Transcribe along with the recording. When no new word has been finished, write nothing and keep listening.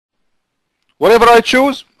Whatever I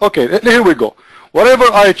choose? Okay, here we go. Whatever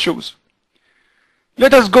I choose.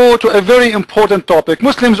 Let us go to a very important topic.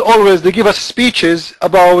 Muslims always, they give us speeches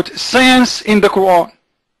about science in the Quran.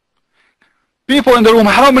 People in the room,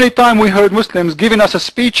 how many times we heard Muslims giving us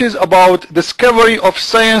speeches about discovery of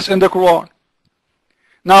science in the Quran?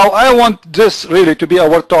 Now, I want this really to be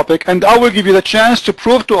our topic, and I will give you the chance to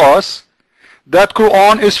prove to us that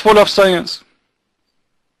Quran is full of science.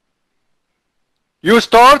 You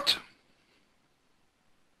start,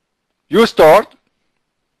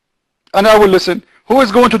 and I will listen. Who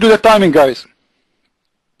is going to do the timing, guys?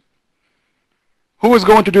 Who is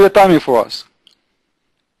going to do the timing for us?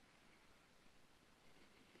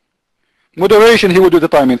 Moderation, he will do the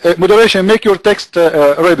timing. Moderation, make your text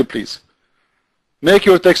read, please. Make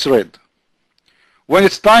your text read. When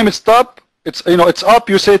it's time, it's stop. It's it's up.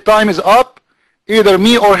 You say time is up. Either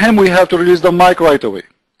me or him, we have to release the mic right away.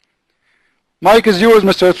 Mic is yours,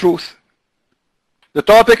 Mr. Truth. The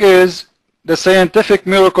topic is the scientific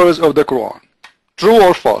miracles of the Quran. True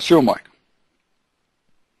or false? Your mic.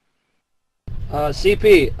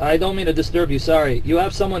 CP, I don't mean to disturb you, sorry. You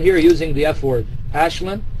have someone here using the F word.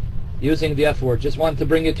 Ashlyn, using the F word. Just wanted to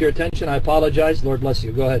bring it to your attention. I apologize. Lord bless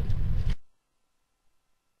you. Go ahead.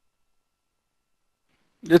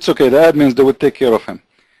 It's okay. The admins, they will take care of him.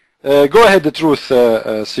 Go ahead, the truth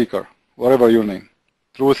seeker, whatever your name.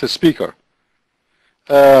 Truth speaker.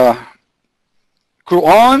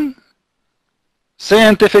 Quran,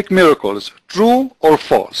 scientific miracles, true or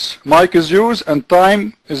false? Mic is yours and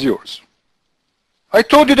time is yours. I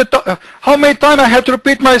told you that. How many times I have to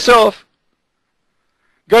repeat myself?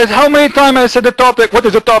 Guys, how many times I said the topic? What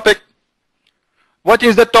is the topic? What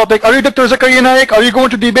is the topic? Are you Dr. Zakaria Naik? Are you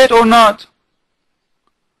going to debate or not?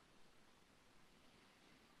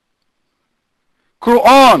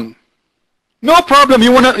 Quran. No problem.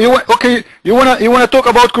 You wanna talk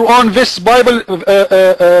about Quran, this Bible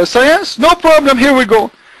science? No problem. Here we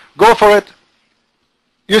go. Go for it.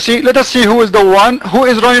 You see, let us see who is the one who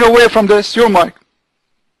is running away from this. Your mic.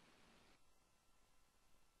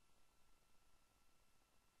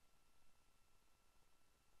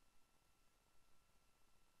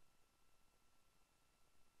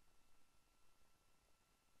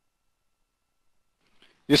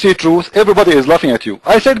 You see, Truth, everybody is laughing at you.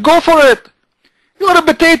 I said, go for it. You are a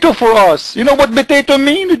potato for us. You know what potato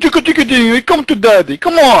means? Come to daddy.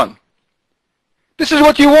 Come on. This is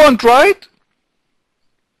what you want, right?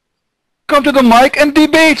 Come to the mic and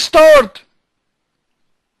debate. Start.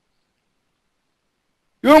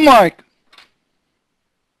 Your mic.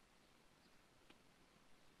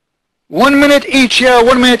 1 minute each. Yeah,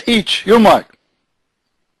 1 minute each. Your mic.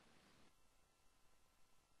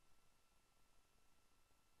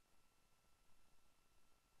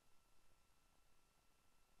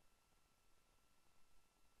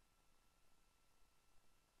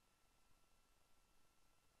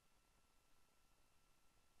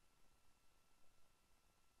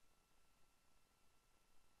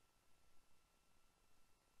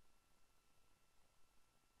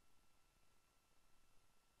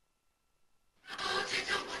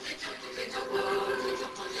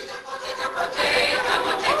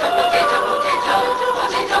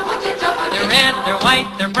 They're red, they're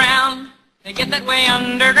white, they're brown. They get that way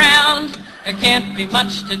underground. There can't be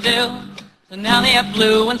much to do. So now they have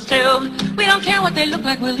blue ones too. We don't care what they look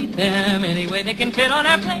like, we'll eat them any way they can fit on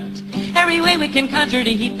our plate. Every way we can conjure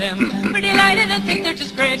to heat them. We're delighted and think they're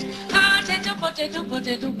just great. Potato, potato,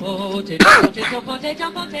 potato, potato, potato,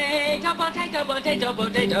 potato, potato, potato, potato,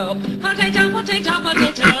 potato, potato, potato,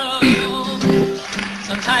 potato.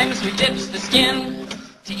 Sometimes we dip the skin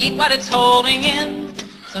to eat what it's holding in.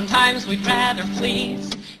 Sometimes we'd rather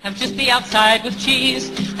please have just the outside with cheese.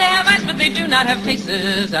 They have eyes, but they do not have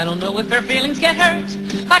faces. I don't know if their feelings get hurt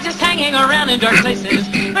by just hanging around in dark places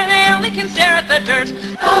where they only can stare at the dirt.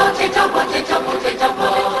 Potato, potato, potato,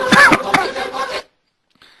 potato, potato, potato.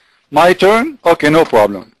 My turn? Okay, no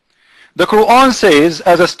problem. The Quran says,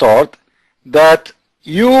 as a start, that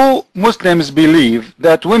you Muslims believe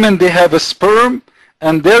that women, they have a sperm,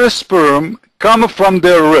 and their sperm come from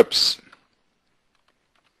their ribs.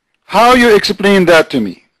 How you explain that to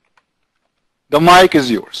me? The mic is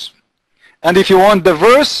yours. And if you want the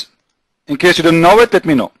verse, in case you don't know it, let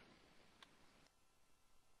me know.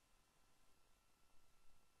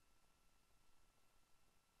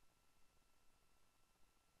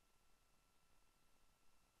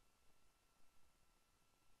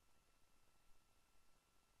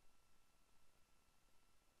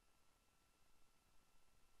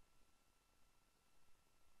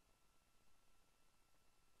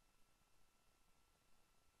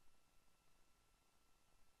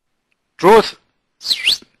 Truth.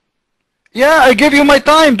 Yeah, I give you my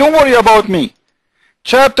time. Don't worry about me.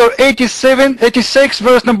 Chapter 86,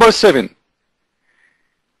 verse number 7.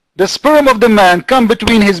 The sperm of the man come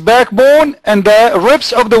between his backbone and the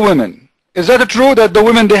ribs of the women. Is that true that the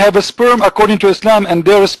women, they have a sperm according to Islam and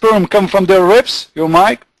their sperm come from their ribs? Your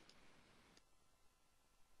mic?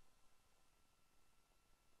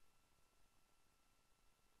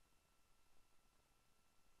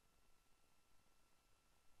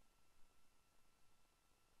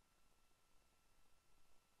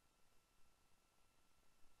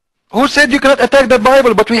 Who said you cannot attack the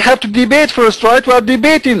Bible? But we have to debate first, right? We are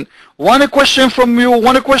debating. One question from you,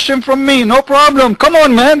 one question from me. No problem. Come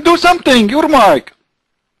on, man. Do something. Your mic.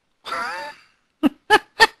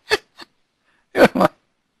 Your mic.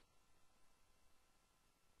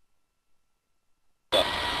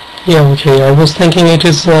 Yeah, okay. I was thinking it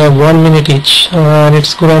is 1 minute each, and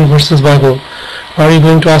it's Quran versus Bible. Are you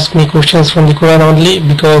going to ask me questions from the Quran only?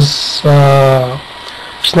 Because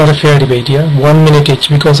it's not a fair debate, yeah? 1 minute each,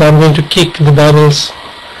 because I'm going to kick the Bibles.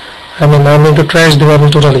 I mean, I'm going to trash the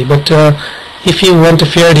Bible totally. But if you want a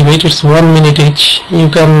fair debate, it's 1 minute each. You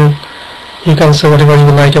can say whatever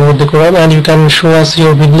you like about the Quran, and you can show us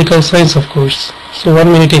your biblical science, of course. So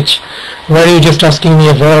 1 minute each. Why are you just asking me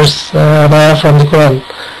a verse, an ayah from the Quran?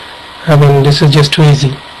 I mean, this is just too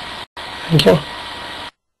easy. Thank you.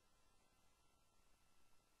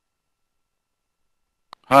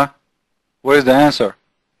 Huh? Where's the answer?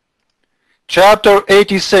 Chapter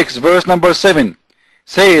 86, verse number 7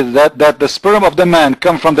 says that the sperm of the man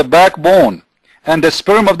come from the backbone and the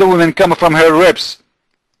sperm of the woman come from her ribs.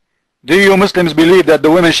 Do you Muslims believe that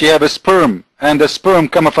the women, she have a sperm and the sperm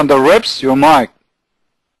come from the ribs? Your mic.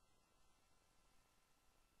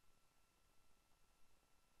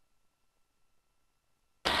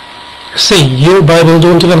 See, your Bible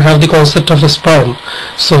don't even have the concept of a sperm.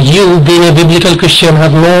 So you, being a biblical Christian,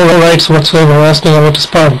 have no rights whatsoever asking about a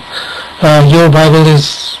sperm. Your Bible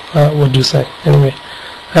is, what do you say? Anyway,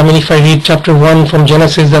 I mean, if I read chapter 1 from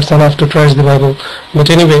Genesis, that's enough to trash the Bible. But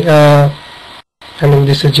anyway, I mean,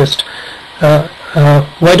 this is just,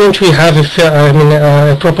 why don't we have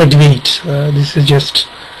a proper debate? This is just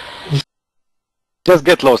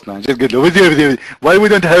get lost now. Just get lost. Why we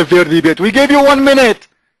don't have fair debate? We gave you 1 minute.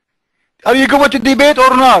 Are you going to debate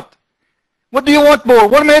or not? What do you want more?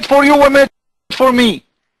 1 minute for you, 1 minute for me.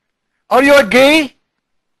 Are you a gay?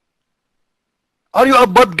 Are you a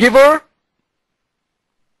butt giver?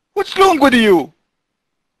 What's wrong with you?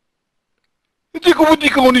 Are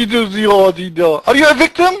you a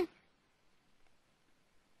victim?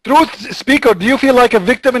 Truth speaker, do you feel like a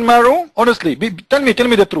victim in my room? Honestly, tell me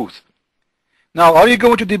the truth. Now, are you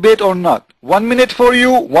going to debate or not? 1 minute for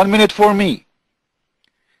you, 1 minute for me.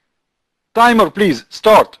 Timer, please,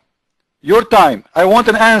 start. Your time. I want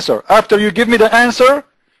an answer. After you give me the answer,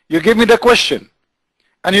 you give me the question.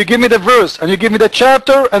 And you give me the verse, and you give me the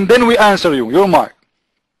chapter, and then we answer you. Your mic.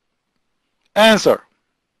 Answer.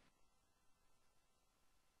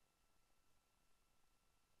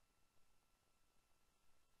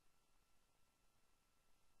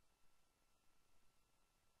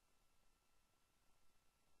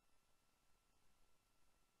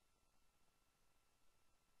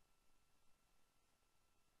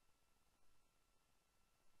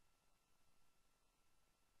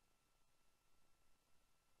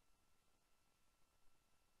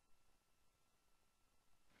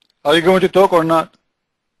 Are you going to talk or not?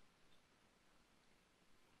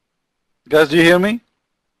 Guys, do you hear me?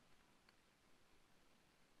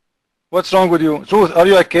 What's wrong with you? Truth, are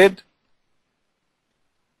you a kid?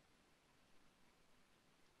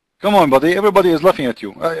 Come on, buddy. Everybody is laughing at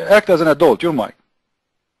you. Act as an adult. You're mine.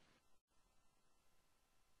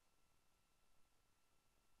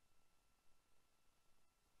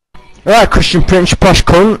 Alright, Christian Prince, posh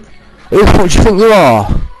cunt. Who the fuck do you think you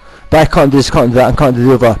are? But I can't do this, can't do that, and can't do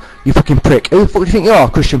the other. You fucking prick. Who the fuck do you think you are,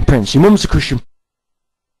 Christian Prince? Your mum's a Christian.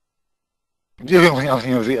 You know,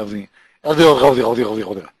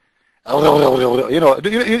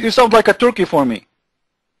 you sound like a turkey for me.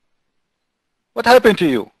 What happened to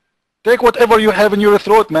you? Take whatever you have in your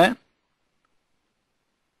throat, man.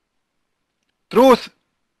 Truth.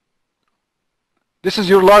 This is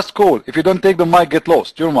your last call. If you don't take the mic, get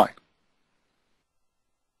lost. Your mic.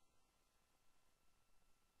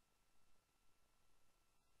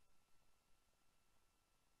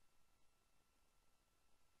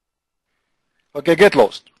 Okay, get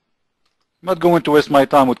lost. I'm not going to waste my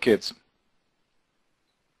time with kids.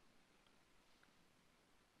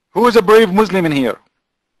 Who is a brave Muslim in here?